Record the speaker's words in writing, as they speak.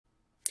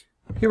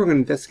Here we're going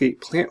to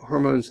investigate plant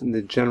hormones in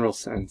the general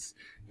sense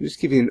and just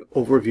give you an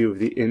overview of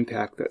the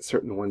impact that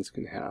certain ones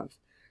can have.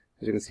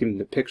 As you can see in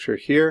the picture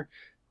here,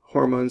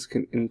 hormones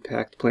can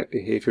impact plant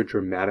behavior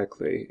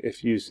dramatically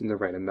if used in the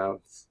right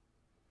amounts.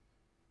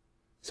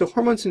 So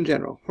hormones in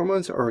general.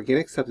 Hormones are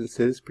organic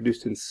substances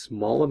produced in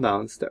small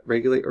amounts that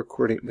regulate or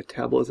coordinate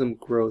metabolism,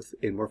 growth,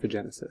 and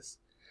morphogenesis.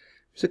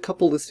 There's a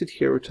couple listed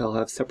here which I'll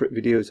have separate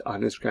videos on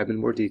and describe in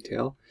more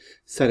detail.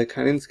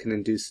 Cytokinins can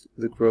induce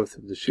the growth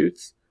of the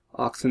shoots.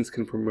 Auxins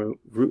can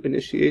promote root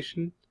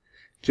initiation.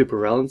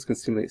 Gibberellins can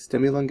stimulate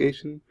stem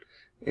elongation.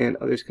 And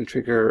others can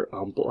trigger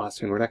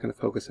blossoming. We're not going to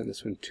focus on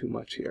this one too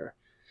much here.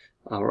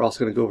 We're also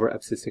going to go over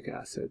abscisic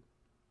acid.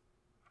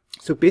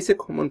 So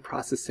basic hormone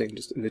processing,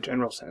 just in the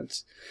general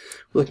sense,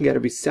 we're looking at a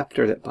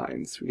receptor that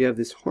binds. We have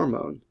this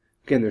hormone.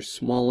 Again, there's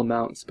small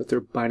amounts, but they're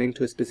binding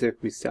to a specific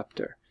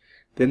receptor.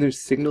 Then there's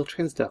signal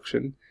transduction,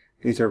 and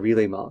these are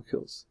relay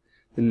molecules.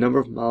 The number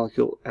of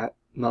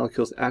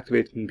molecules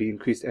activated can be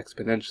increased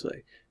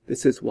exponentially.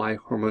 This is why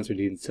hormones are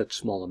needed in such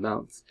small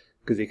amounts,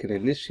 because they can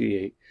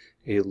initiate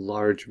a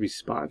large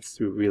response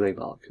through relay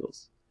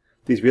molecules.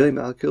 These relay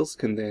molecules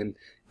can then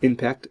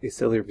impact a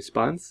cellular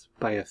response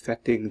by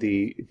affecting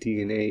the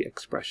DNA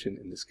expression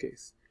in this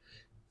case.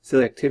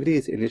 Cellular activity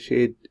is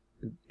initiated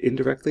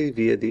indirectly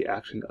via the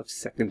action of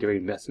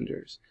secondary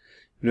messengers.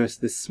 Notice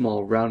this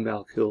small round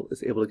molecule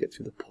is able to get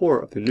through the pore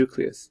of the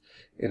nucleus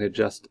and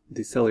adjust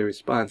the cellular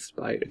response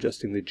by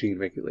adjusting the gene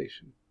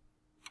regulation.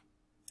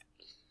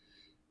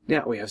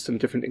 Now we have some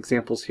different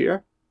examples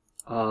here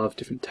of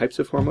different types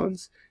of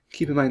hormones.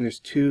 Keep in mind there's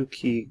two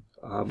key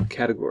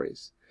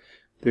categories.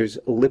 There's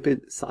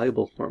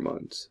lipid-soluble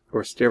hormones,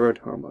 or steroid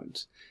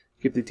hormones.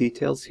 Give the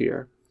details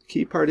here. The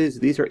key part is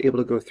these are able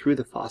to go through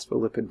the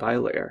phospholipid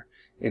bilayer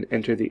and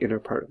enter the inner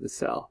part of the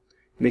cell.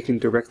 And they can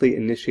directly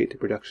initiate the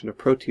production of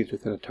proteins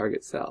within a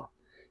target cell,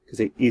 because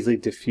they easily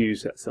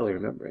diffuse that cellular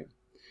membrane.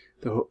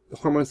 The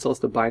hormone cells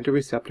to bind a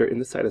receptor in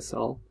the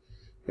cytosol,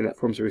 and that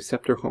forms a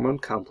receptor hormone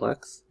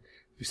complex.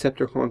 The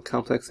receptor hormone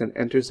complex then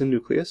enters the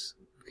nucleus,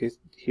 okay,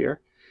 here,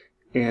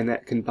 and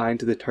that can bind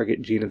to the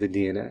target gene of the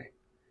DNA.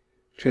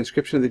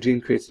 Transcription of the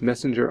gene creates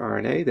messenger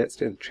RNA that's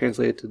then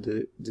translated to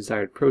the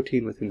desired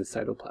protein within the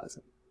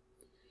cytoplasm.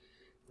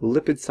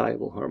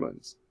 Lipid-soluble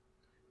hormones.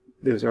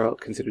 Those are all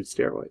considered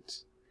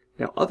steroids.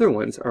 Now other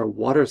ones are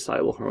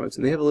water-soluble hormones,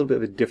 and they have a little bit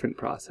of a different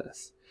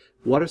process.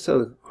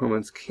 Water-soluble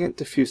hormones can't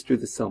diffuse through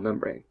the cell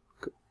membrane.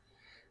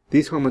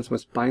 These hormones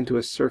must bind to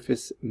a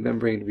surface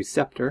membrane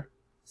receptor,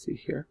 see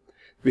here.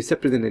 The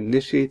receptor then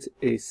initiates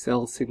a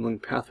cell signaling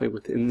pathway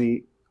within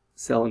the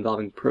cell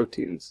involving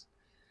proteins.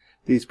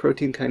 These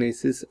protein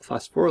kinases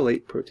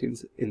phosphorylate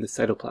proteins in the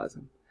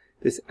cytoplasm.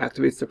 This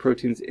activates the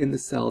proteins in the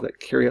cell that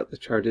carry out the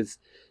charges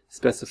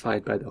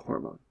specified by the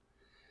hormone.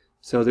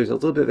 So there's a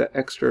little bit of that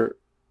extra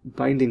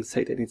binding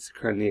site that needs to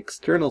occur on the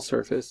external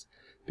surface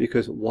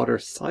because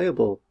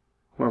water-soluble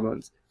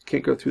hormones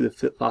can't go through the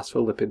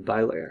phospholipid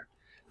bilayer.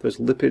 Those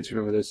lipids,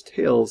 remember those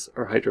tails,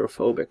 are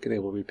hydrophobic and they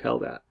will repel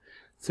that.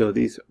 So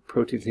these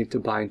proteins need to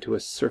bind to a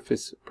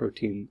surface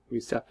protein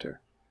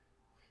receptor.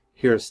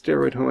 Here,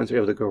 steroid hormones are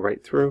able to go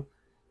right through.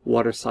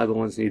 Water-soluble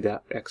ones need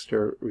that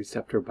extra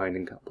receptor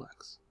binding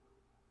complex.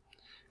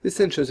 This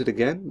then shows it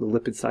again, the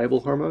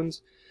lipid-soluble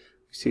hormones.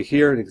 You see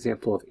here an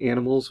example of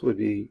animals would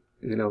be,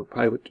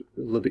 probably a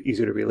little bit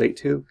easier to relate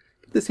to.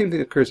 But the same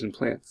thing occurs in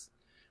plants.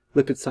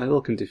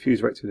 Lipid-soluble can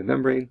diffuse right through the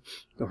membrane.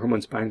 The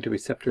hormones bind to a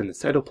receptor in the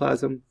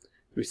cytoplasm.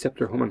 The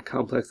receptor hormone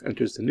complex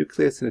enters the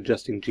nucleus and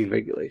adjusting gene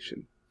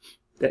regulation.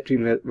 That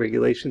gene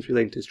regulation is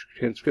relating to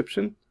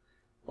transcription,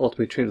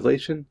 ultimately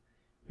translation,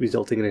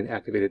 resulting in an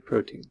activated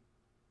protein.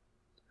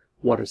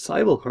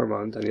 Water-soluble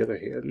hormones, on the other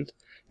hand,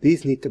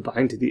 these need to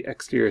bind to the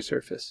exterior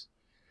surface.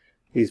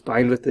 These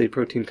bind with the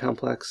protein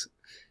complex,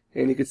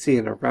 and you can see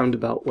in a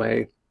roundabout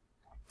way,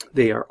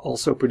 they are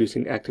also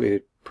producing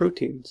activated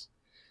proteins,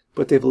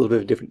 but they have a little bit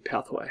of a different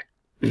pathway.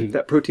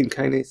 That protein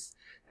kinase,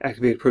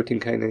 activated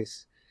protein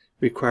kinase,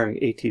 requiring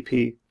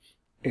ATP,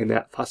 and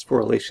that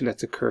phosphorylation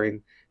that's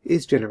occurring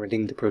is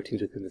generating the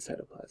proteins within the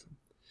cytoplasm.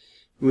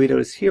 We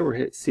notice here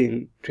we're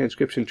seeing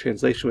transcription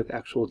translation with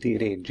actual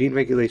DNA and gene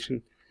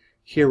regulation.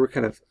 Here we're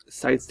kind of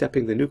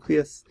sidestepping the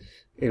nucleus,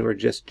 and we're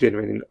just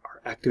generating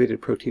our activated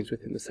proteins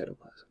within the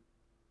cytoplasm.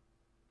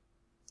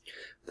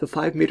 The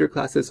 5 major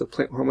classes of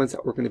plant hormones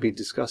that we're going to be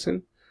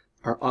discussing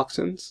are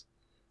auxins,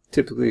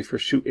 typically for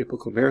shoot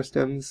apical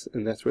meristems,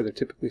 and that's where they're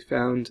typically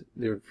found.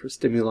 They're for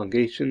stem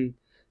elongation,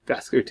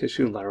 vascular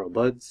tissue, and lateral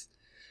buds.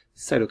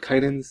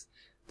 Cytokinins,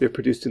 they're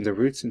produced in the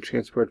roots and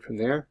transported from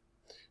there.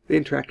 They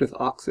interact with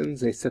auxins,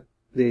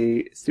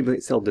 they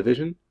stimulate cell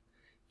division.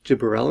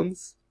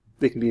 Gibberellins,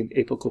 they can be in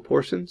apical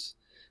portions,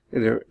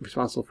 and they're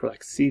responsible for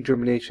like seed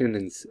germination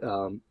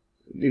and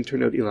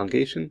internode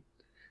elongation.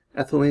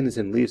 Ethylene is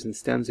in leaves and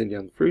stems and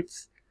young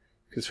fruits.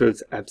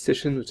 Controls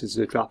abscission, which is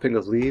the dropping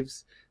of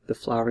leaves, the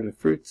flowering of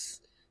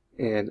fruits,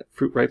 and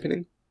fruit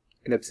ripening.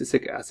 And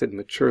abscisic acid,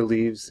 mature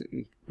leaves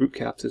and root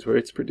caps is where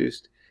it's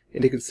produced,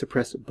 and it can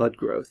suppress bud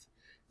growth.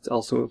 It's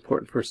also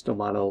important for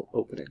stomatal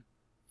opening.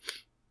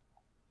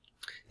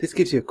 This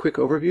gives you a quick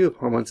overview of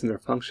hormones and their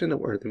function, and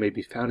where they may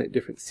be found at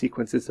different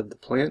sequences of the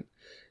plant.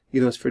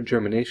 You notice for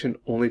germination,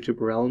 only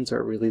gibberellins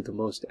are really the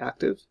most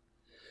active,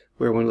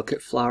 where when we look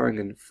at flowering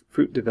and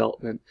fruit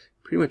development,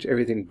 pretty much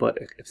everything but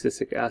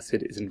abscisic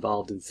acid is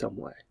involved in some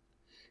way.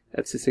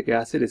 Abscisic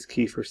acid is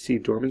key for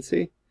seed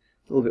dormancy.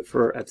 A little bit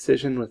for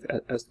abscission with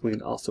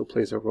ethylene also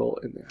plays a role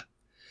in there.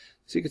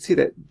 So you can see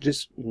that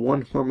just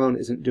one hormone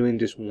isn't doing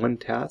just one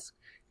task.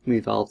 It can be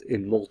involved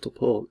in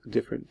multiple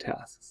different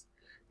tasks.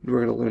 And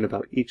we're going to learn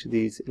about each of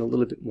these in a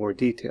little bit more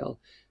detail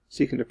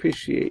so you can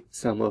appreciate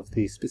some of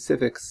the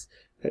specifics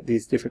that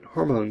these different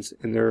hormones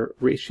and their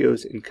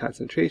ratios and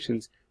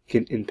concentrations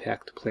can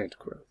impact plant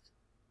growth.